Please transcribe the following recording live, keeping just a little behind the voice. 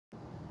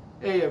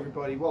Hey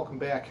everybody, welcome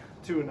back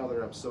to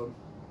another episode.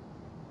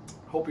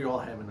 Hope you're all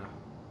having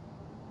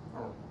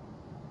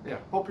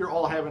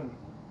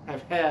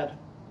have had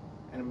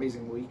an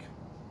amazing week.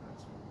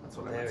 That's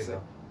what I meant to say.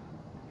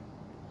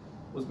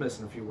 Was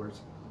missing a few words.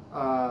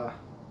 The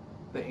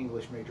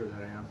English major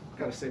that I am.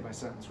 Gotta say my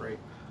sentence right.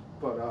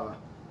 But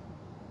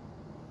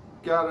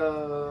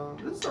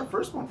this is our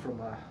first one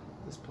from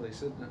this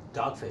place, isn't it?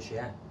 Dogfish,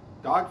 yeah.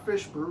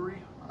 Dogfish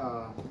Brewery,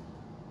 or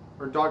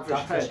Dogfish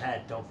Head. Dogfish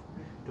Head. Don't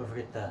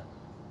forget the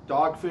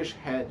Dogfish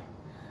Head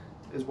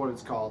is what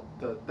it's called.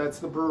 That's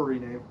the brewery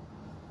name.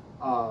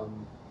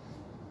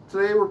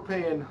 Today we're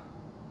paying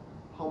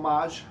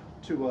homage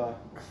to a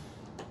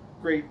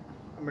great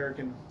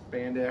American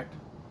band act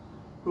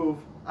who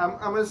I'm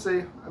gonna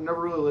say I've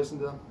never really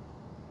listened to them,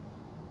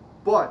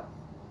 but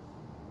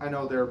I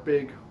know they're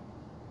big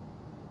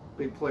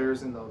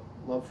players in the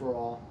love for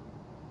all,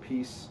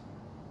 peace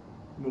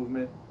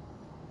movement.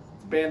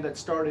 It's a band that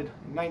started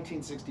in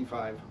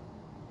 1965.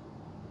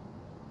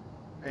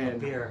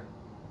 And beer.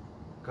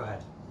 Go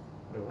ahead.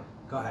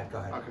 Go ahead.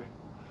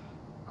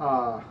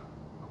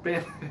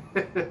 Okay.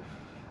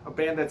 A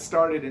band that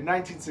started in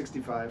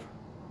 1965.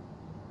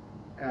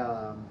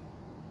 And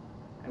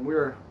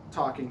we're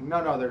talking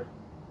none other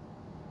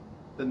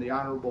than the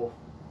Honorable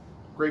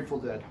Grateful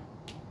Dead.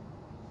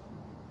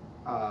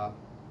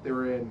 They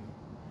were in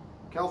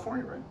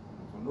California, right?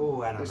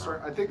 Oh, I don't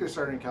know. I think they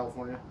started in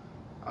California.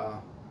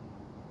 I'm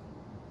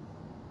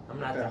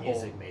not the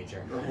music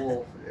major. The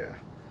whole, yeah.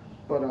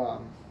 But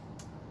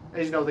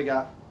as you know, they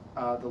got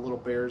the Little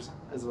Bears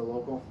as a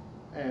logo,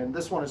 and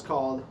this one is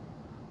called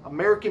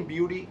American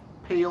Beauty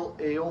Pale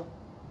Ale.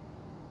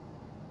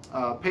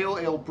 Pale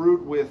ale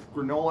brewed with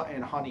granola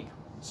and honey.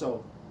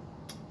 So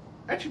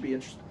that should be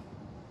interesting.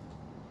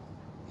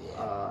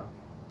 Yeah.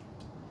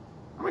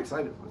 I'm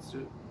excited. Let's do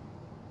it.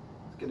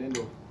 Let's get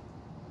into it.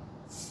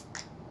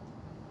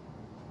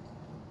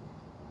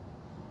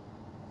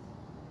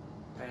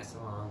 Pass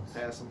along.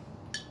 Pass them.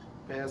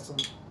 Pass them.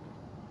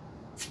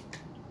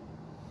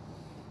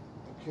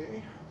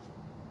 Okay.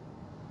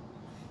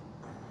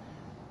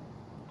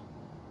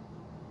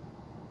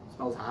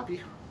 Smells hoppy.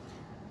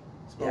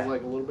 Smells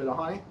like a little bit of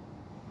honey.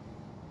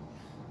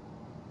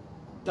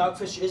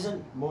 Dogfish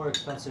isn't more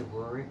expensive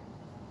brewery.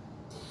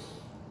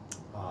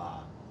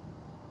 I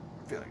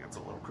feel like it's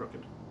a little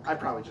crooked. I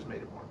probably just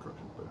made it more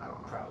crooked, but I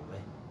don't know. Probably.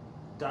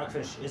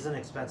 Dogfish is an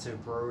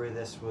expensive brewery.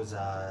 This was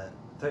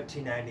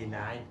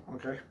 $13.99.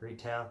 Okay.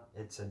 Retail.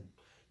 It's a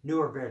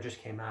newer beer,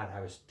 just came out, I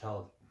was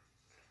told.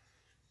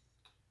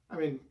 I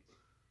mean,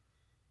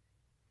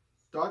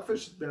 Dogfish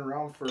has been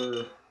around for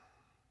a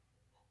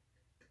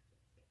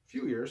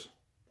few years.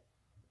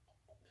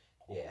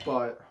 Yeah.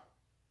 But,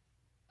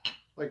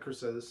 like Chris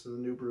said, this is a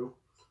new brew.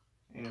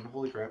 And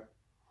holy crap.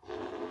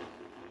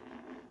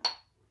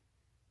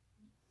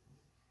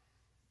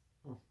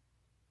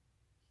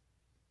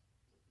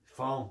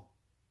 Foam.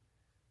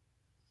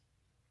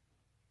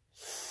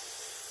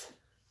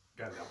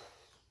 Gotta go.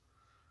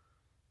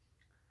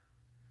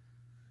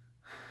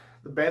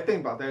 The bad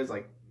thing about that is,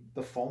 like,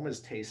 the foam is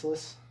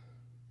tasteless,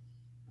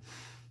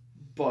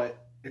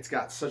 but it's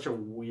got such a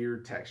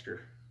weird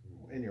texture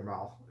in your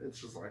mouth.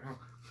 It's just like,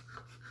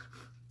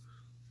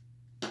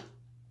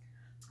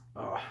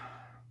 but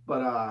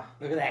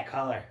look at that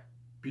color.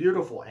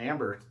 Beautiful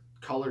amber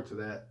color to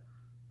that.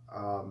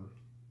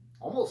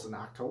 Almost an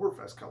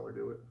Oktoberfest color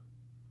to it.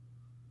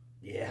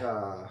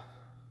 Yeah.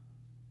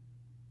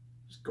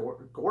 Just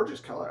gorgeous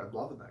color. I'm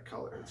loving that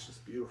color. It's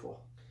just beautiful.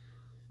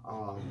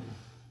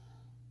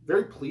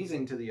 Very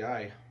pleasing to the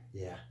eye.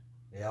 Yeah.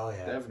 Oh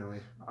yeah. Definitely.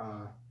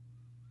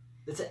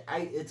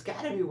 It's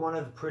got to be one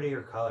of the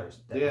prettier colors.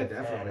 Yeah,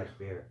 definitely.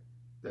 Beer.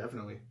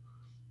 Definitely.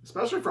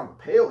 Especially from a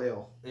pale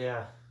ale.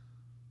 Yeah.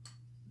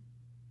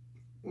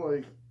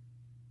 Like,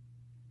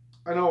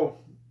 I know,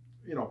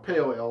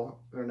 pale ale,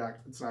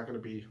 it's not going to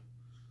be,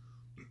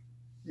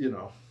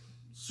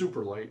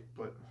 super light,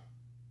 but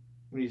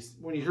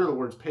when you hear the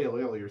words pale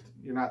ale,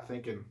 you're not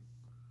thinking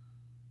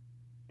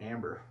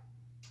amber.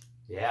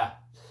 Yeah.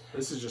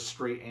 This is just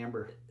straight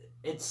amber.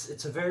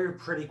 It's a very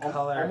pretty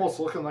color. Almost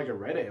looking like a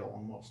red ale,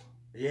 almost.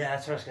 Yeah,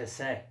 that's what I was gonna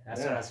say. What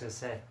I was gonna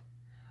say.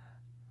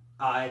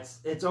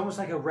 It's almost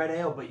like a red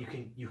ale, but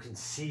you can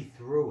see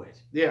through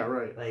it. Yeah,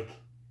 right. Like,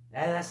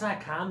 and that's not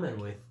common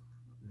with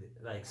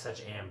like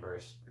such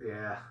ambers.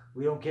 Yeah.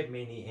 We don't get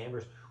many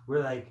ambers.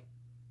 We're like,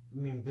 I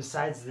mean,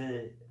 besides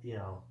the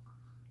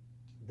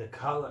the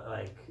color,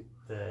 like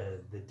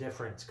the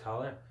different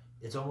color,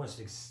 it's almost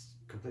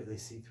completely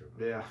see through.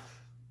 Yeah.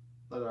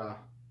 But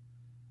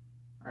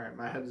all right,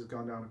 my head has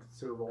gone down a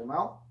considerable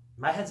amount.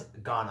 My head's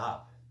gone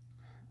up.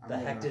 The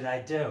heck did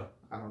I do?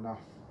 I don't know.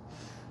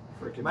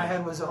 Freaking my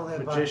head was only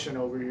about... magician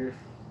over here.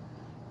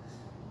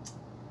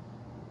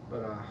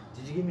 But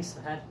did you give me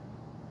some head?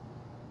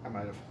 I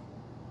might have.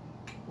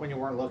 When you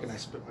weren't looking, I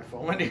spit my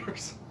foam into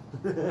yours.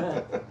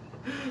 But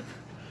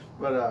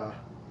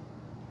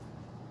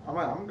I'm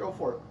gonna go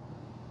for it.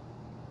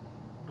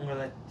 I'm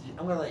gonna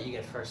let you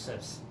get first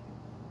sips.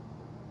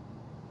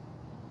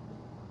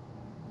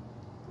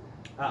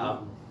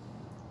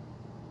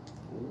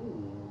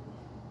 Ooh,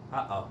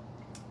 Uh-oh.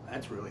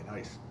 that's really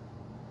nice.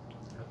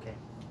 Okay.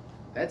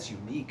 That's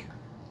unique.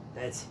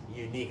 That's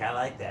unique. I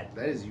like that.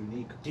 That is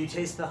unique. Do you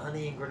taste the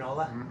honey and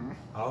granola? Mm-hmm.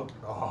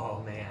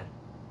 Oh man.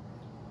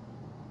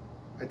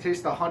 I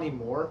taste the honey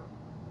more,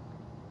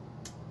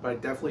 but I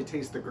definitely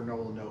taste the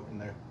granola note in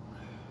there.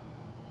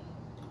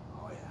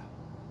 Oh yeah.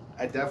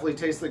 I definitely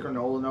taste the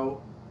granola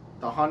note.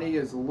 The honey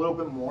is a little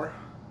bit more.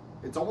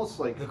 It's almost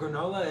like The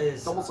granola is.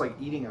 it's almost like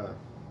eating a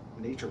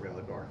Nature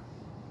Valley bar.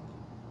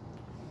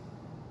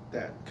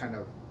 That kind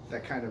of.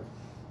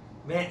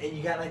 Man, and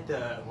you got like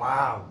the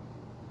wow.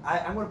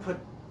 I'm gonna put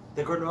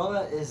the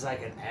granola is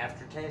like an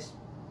aftertaste.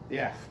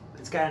 Yeah.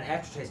 It's got an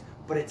aftertaste,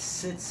 but it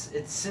sits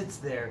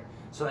there.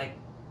 So like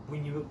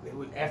when you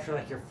after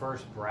like your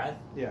first breath,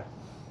 Yeah.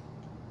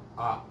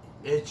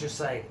 it's just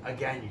like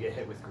again you get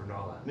hit with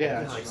granola. Yeah, You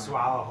that's can like right.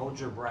 swallow, hold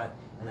your breath,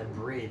 and then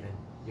breathe, and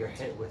you're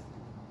hit with.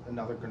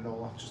 Another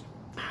granola. Just.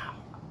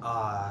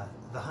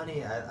 The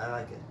honey, I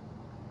like it.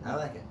 I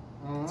like it.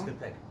 Mm-hmm. It's a good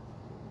pick.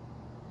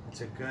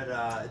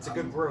 It's a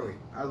good brewery.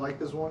 I like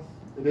this one.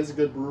 It is a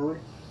good brewery.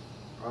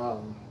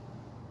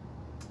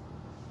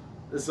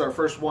 This is our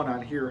first one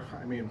on here.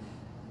 I mean,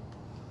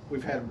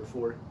 we've had them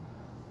before.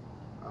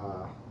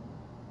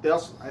 They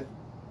also,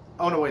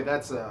 oh no, wait,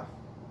 that's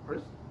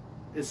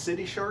is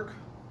City Shark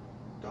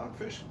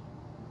Dogfish,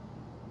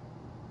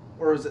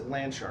 or is it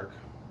Land Shark?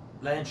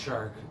 Land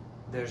Shark.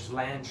 There's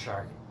Land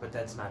Shark, but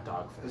that's not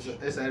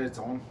Dogfish. Is that its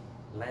own?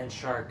 Land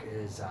Shark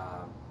is,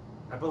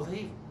 I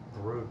believe,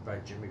 brewed by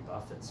Jimmy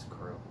Buffett's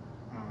crew.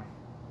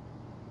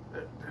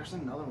 There's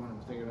another one I'm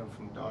thinking of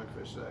from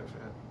Dogfish that I've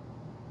had.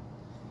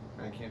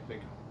 I can't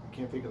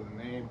think of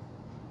the name.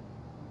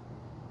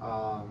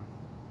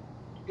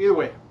 Either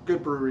way,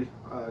 good brewery.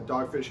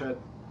 Dogfish Head,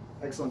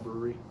 excellent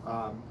brewery.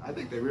 I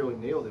think they really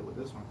nailed it with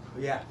this one.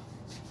 Yeah.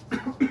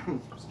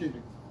 Excuse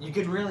me. You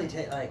can really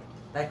take like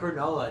that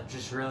granola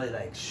just really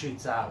like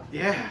shoots out.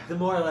 Yeah. The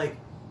more like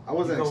I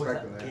wasn't you go with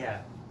expecting that.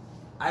 Yeah.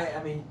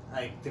 I mean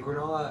like the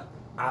granola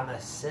on a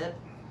sip.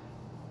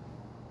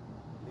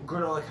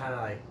 Granola kind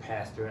of like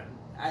passed through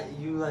it.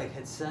 You like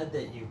had said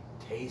that you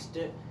taste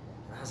it,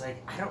 and I was like,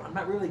 I'm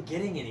not really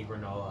getting any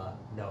granola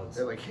notes.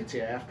 It like hits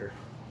you after.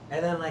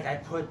 And then like I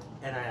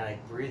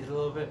like breathed a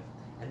little bit,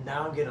 and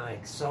now I'm getting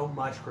like so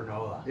much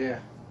granola. Yeah.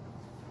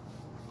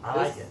 I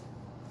like it.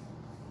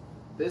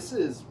 This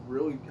is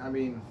really, I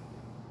mean,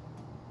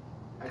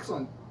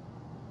 excellent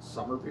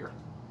summer beer.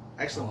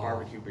 Excellent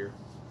barbecue beer.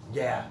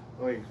 Yeah.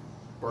 Like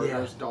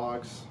burgers,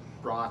 dogs,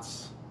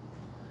 brats.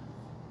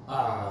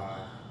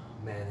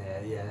 Man,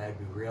 yeah, that'd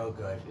be real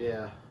good.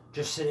 Yeah.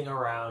 Just sitting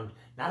around,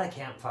 not a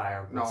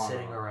campfire, but No.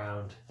 sitting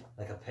around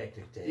like a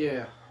picnic table.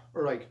 Yeah.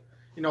 Or like,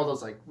 you know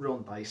those like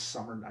real nice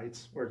summer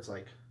nights where it's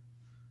like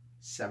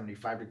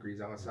 75 degrees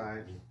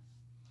outside. Mm-hmm.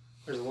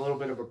 There's a little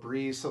bit of a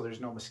breeze, so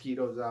there's no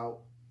mosquitoes out.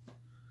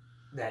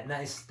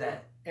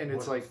 And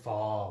it's like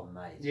fall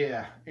night.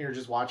 Yeah, and you're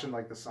just watching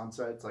like the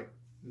sunset. It's like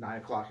 9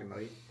 o'clock at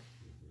night,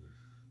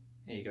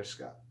 and you just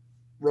got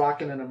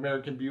rocking an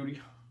American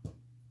Beauty.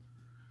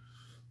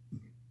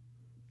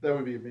 That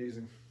would be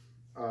amazing.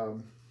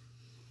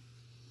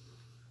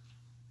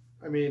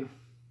 I mean,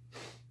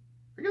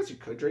 I guess you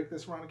could drink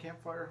this around a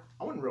campfire.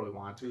 I wouldn't really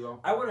want to though.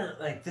 I wouldn't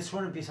like this.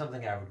 Wouldn't be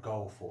something I would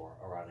go for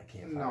around a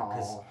campfire.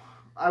 No,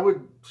 I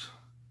would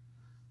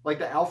like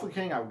the Alpha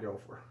King. I would go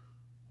for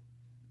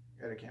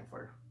at a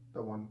campfire.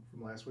 The one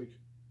from last week.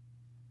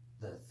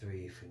 The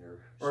 3-finger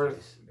Or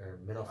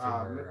middle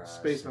finger.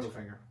 space middle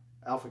finger.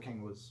 Alpha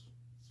King was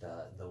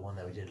the one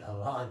that we did a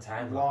long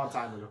time ago. Long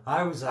time ago.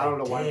 I was like, I don't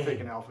know why I'm dang.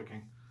 thinking Alpha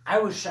King. I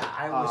was shocked.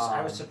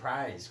 I was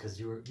surprised because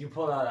you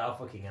pulled out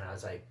Alpha King and I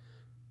was like,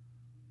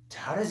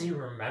 how does he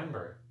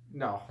remember?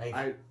 No,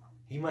 like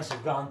he must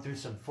have gone through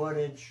some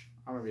footage.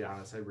 I'm gonna be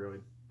honest. I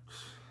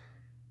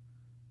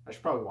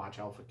should probably watch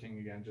Alpha King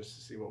again just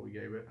to see what we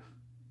gave it.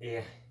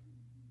 Yeah.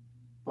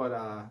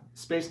 But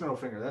Space Middle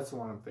Finger, that's the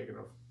one I'm thinking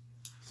of.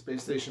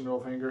 Space Station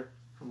Middle Finger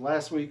from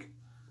last week.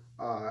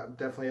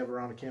 Definitely have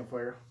around a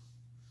campfire.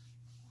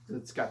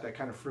 It's got that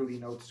kind of fruity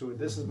notes to it.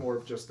 This is more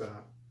of just I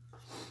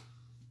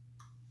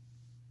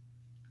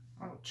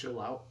don't know, chill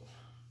out.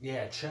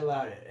 Yeah, chill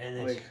out, and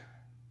it's Like,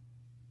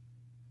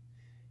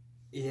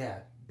 yeah,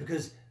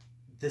 because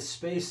the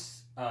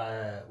space,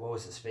 what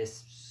was it,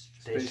 Space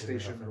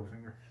Station Middle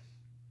Finger.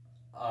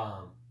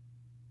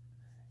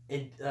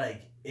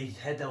 It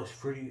had those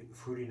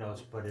fruity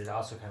notes, but it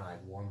also kind of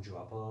like warmed you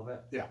up a little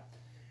bit. Yeah.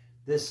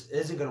 This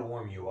isn't gonna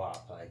warm you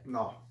up, like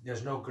No.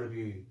 there's no gonna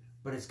be,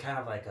 but it's kind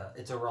of like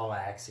it's a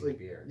relaxing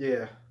beer.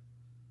 Yeah.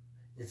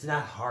 It's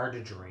not hard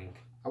to drink.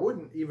 I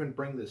wouldn't even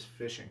bring this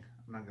fishing.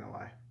 I'm not gonna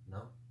lie.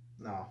 No.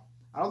 No.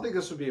 I don't think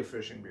this would be a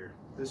fishing beer.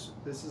 This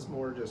is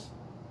more just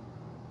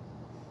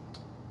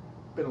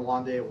been a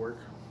long day at work.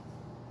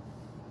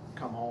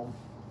 Come home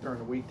during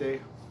the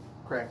weekday,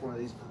 crack one of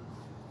these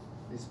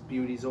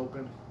beauties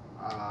open.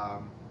 I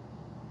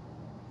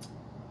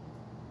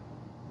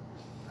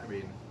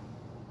mean,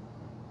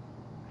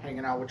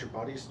 hanging out with your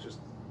buddies, just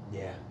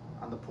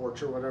on the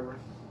porch or whatever,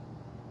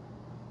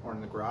 or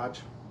in the garage,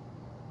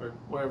 or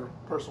whatever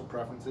personal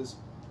preference is.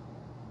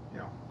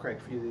 crack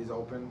a few of these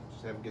open,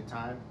 just have a good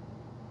time.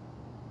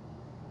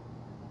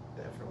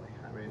 Definitely.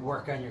 I mean,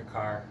 Work on your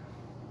car.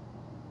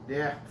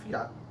 yeah, if you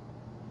got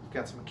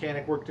some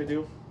mechanic work to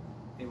do,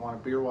 and you want a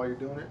beer while you're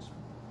doing it, just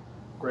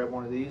grab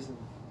one of these and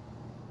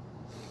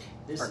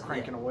start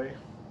cranking away.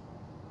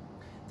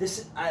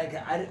 This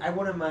I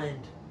wouldn't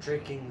mind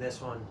drinking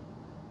this one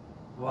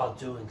while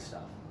doing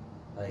stuff.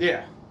 Like,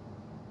 Yeah.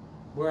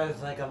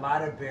 Whereas like a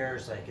lot of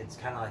beers, like it's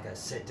kind of like a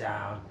sit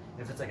down.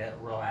 If it's like a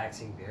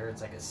relaxing beer,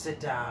 it's like a sit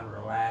down,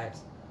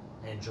 relax,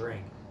 and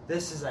drink.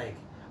 This is like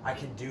I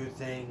can do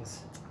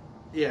things.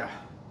 Yeah,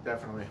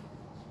 definitely.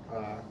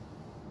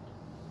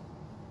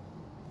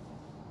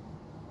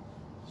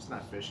 It's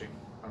not fishing.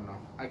 I don't know.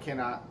 I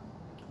cannot.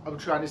 I'm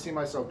trying to see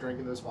myself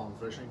drinking this while I'm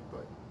fishing,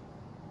 but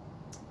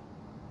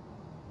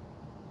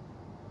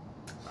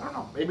I don't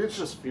know. Maybe it's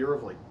just fear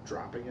of like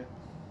dropping it.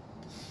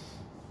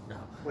 No.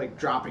 Like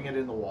dropping it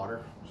in the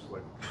water. Just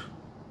like.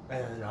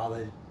 And then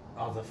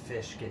all the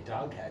fish get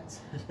dog heads.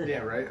 Yeah,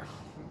 right.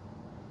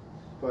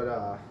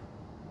 But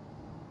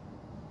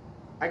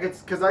I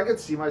could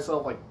see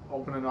myself like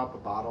opening up a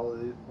bottle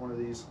of one of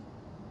these,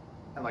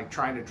 and like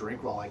trying to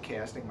drink while like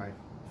casting my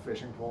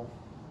fishing pole,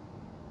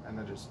 and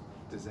then just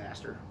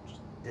disaster.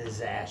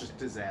 Just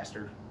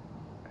disaster.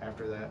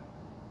 After that,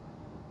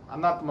 I'm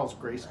not the most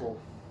graceful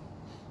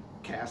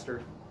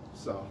caster,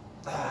 so.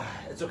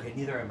 It's okay.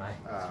 Neither am I.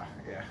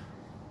 Yeah.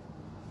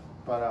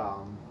 But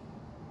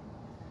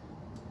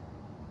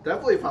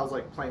definitely if I was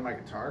like playing my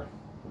guitar.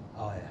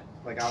 Oh yeah.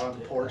 Like out on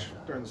the porch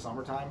during the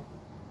summertime.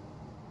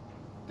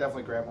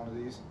 Definitely grab one of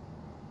these.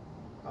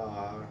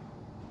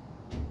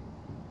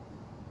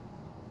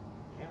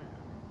 Yeah,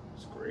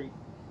 it's great.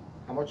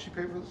 How much you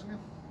pay for this again?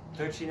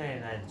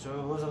 $13.99. So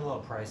it was a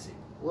little pricey.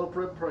 A little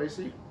bit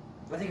pricey.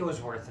 I think it was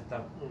worth it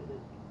though. Mm-hmm.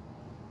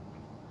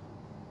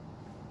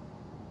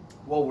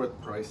 Well worth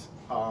the price.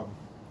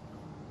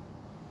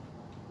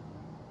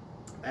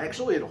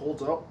 Actually, it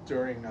holds up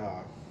during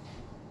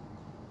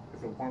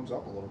if it warms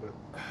up a little bit.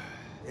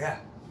 Yeah.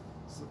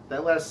 So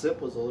that last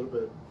sip was a little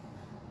bit,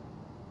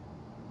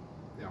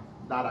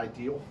 not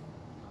ideal.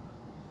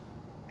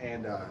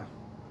 And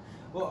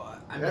well,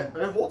 I mean,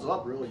 it holds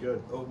up really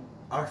good.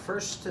 Our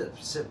first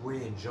sip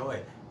we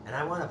enjoyed, and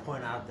I want to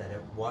point out that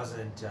it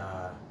wasn't.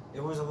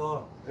 It was a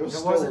little. It was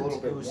still a little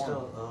bit It was warm.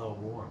 still a little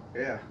warm.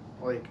 Yeah,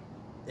 like.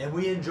 And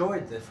we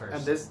enjoyed the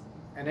first.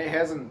 And it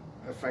hasn't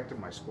affected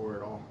my score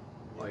at all.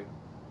 Like,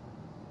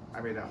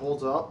 I mean, it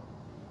holds up.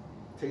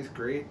 Tastes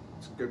great.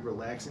 It's a good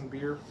relaxing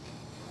beer.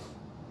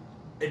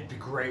 It'd be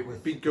great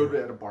with. Be good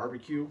at a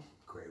barbecue.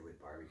 Great with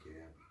barbecue.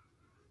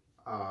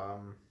 Yeah.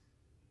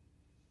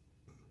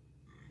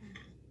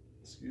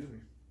 Excuse me.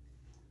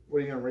 What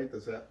are you gonna rate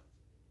this at?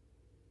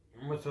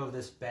 I'm gonna throw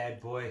this bad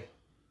boy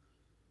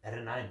at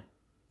a 9.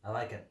 I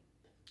like it.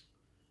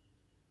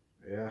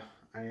 Yeah,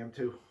 I am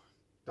too.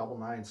 Double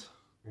 9s.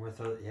 I'm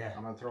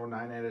gonna throw a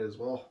 9 at it as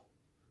well.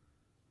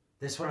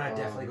 This one I'd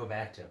definitely go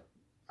back to.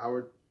 I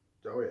would.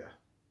 Oh yeah,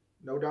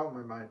 no doubt in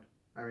my mind.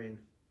 I mean,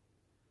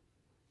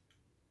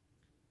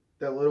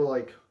 that little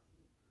like,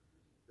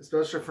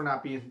 especially for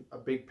not being a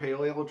big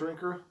pale ale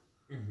drinker,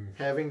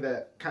 having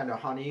that kind of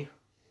honey,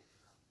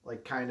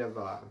 like kind of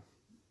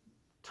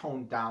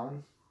toned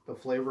down the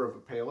flavor of a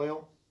pale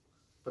ale,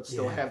 but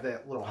still have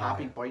that little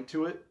hoppy bite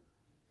to it,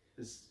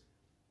 is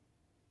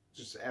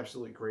just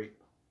absolutely great.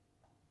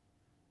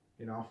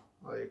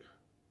 Like,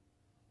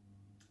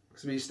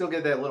 so you still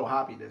get that little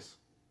hoppiness,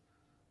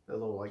 that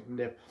little like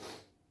nip,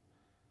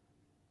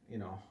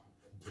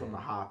 from the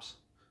hops,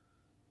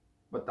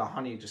 but the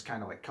honey just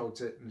kind of like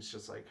coats it, and it's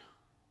just like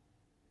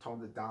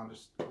tones it down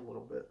just a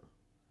little bit.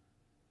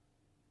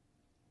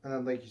 And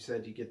then, like you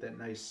said, you get that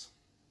nice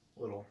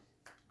little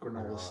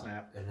granola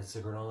snap. And it's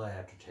the granola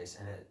aftertaste,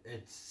 and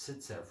it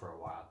sits there for a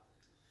while.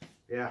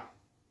 Yeah.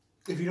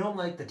 If you don't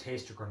like the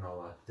taste of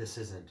granola, this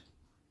isn't.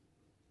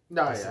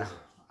 No, yeah.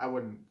 I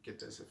wouldn't get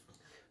this if.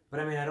 But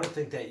I mean, I don't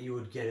think that you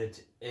would get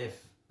it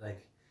if,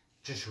 like,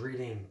 just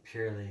reading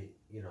purely,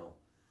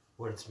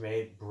 what it's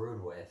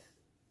brewed with.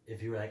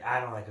 If you were like, I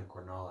don't like a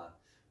granola.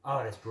 Oh,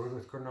 and it's brewed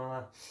with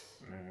granola?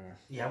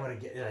 Yeah, I'm going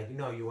to get, you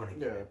want to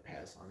get it.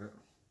 Pass on it.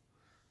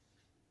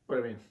 But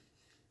I mean.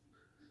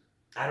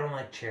 I don't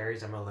like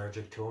cherries. I'm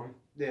allergic to them.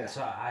 Yeah.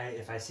 So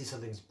if I see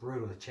something's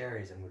brewed with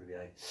cherries, I'm going to be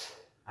like,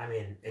 I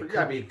mean, it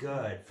could be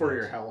good. For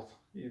your health.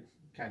 You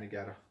kind of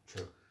got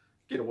to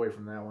get away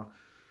from that one.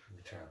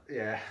 True.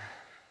 Yeah.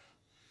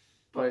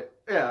 But,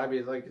 yeah, I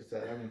mean, like you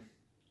said,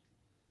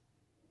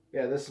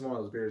 yeah, this is one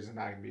of those beers that's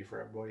not going to be for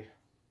everybody.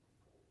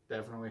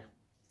 Definitely.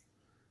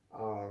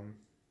 And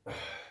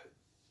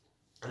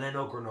I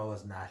know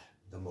granola's not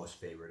the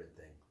most favorited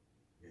thing.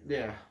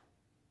 Yeah.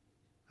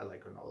 I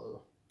like granola,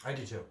 though. I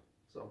do, too.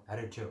 So I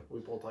do, too.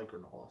 We both like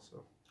granola,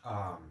 so.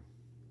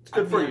 It's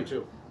good for you,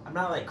 too. I'm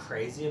not, like,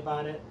 crazy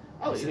about it.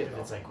 Oh, except yeah. if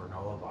it's, like,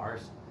 granola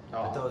bars.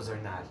 But those are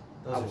not.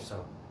 Those are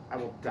so... I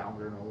will down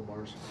granola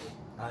bars.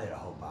 I'll eat a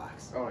whole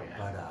box. Oh, yeah.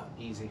 But,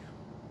 easy.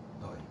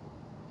 Oh,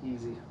 yeah.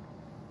 Easy.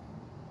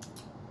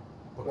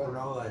 But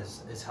granola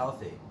is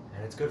healthy,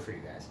 and it's good for you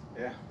guys.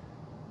 Yeah.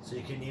 So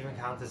you can even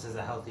count this as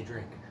a healthy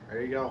drink.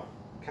 There you go.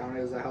 Count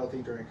it as a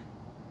healthy drink.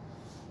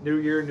 New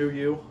year, new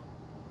you.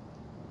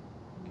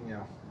 You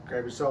know,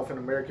 grab yourself an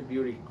American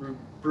Beauty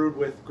brewed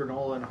with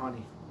granola and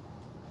honey.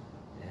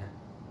 Yeah.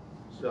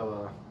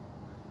 So,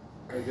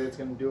 I think that's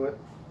going to do it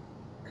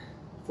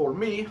for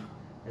me.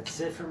 That's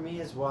it for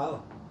me as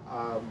well.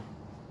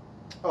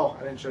 Oh,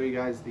 I didn't show you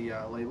guys the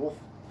label.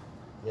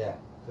 Yeah,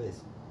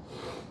 please.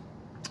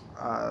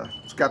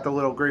 It's got the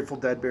little Grateful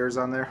Dead bears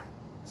on there.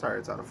 Sorry,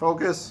 it's out of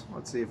focus.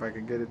 Let's see if I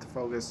can get it to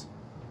focus.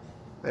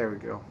 There we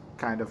go.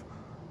 Kind of.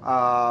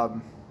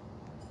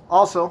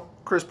 Also,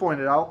 Chris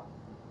pointed out,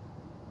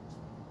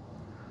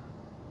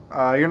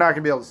 you're not going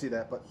to be able to see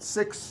that, but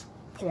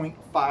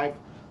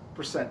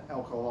 6.5%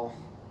 alcohol.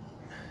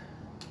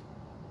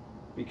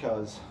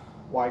 Because,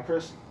 why,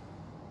 Chris?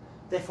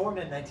 They formed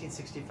in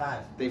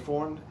 1965. They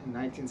formed in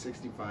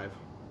 1965.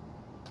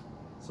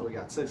 So we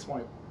got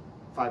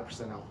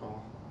 6.5%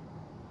 alcohol.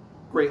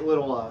 Great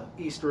little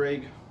Easter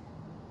egg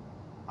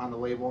on the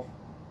label.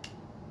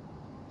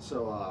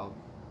 So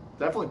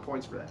definitely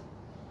points for that.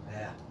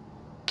 Yeah,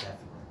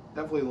 definitely.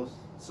 Definitely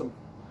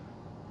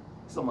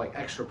some like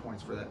extra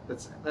points for that.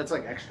 That's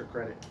like extra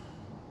credit.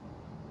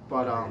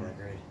 But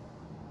Agreed.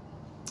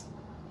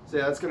 so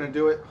yeah, that's gonna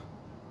do it.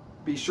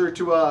 Be sure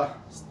to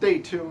stay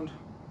tuned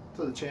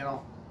to the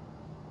channel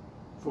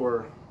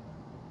for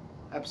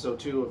episode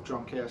 2 of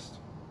Drunkcast.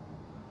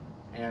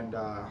 And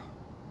we're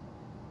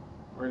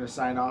going to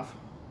sign off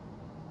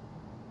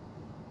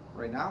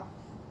right now.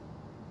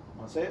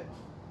 Want to say it?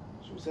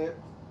 Should we say it?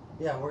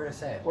 Yeah, we're going to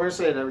say it. We're going to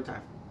say it every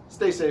time.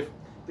 Stay safe.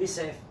 Be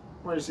safe.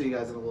 We're going to see you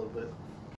guys in a little bit.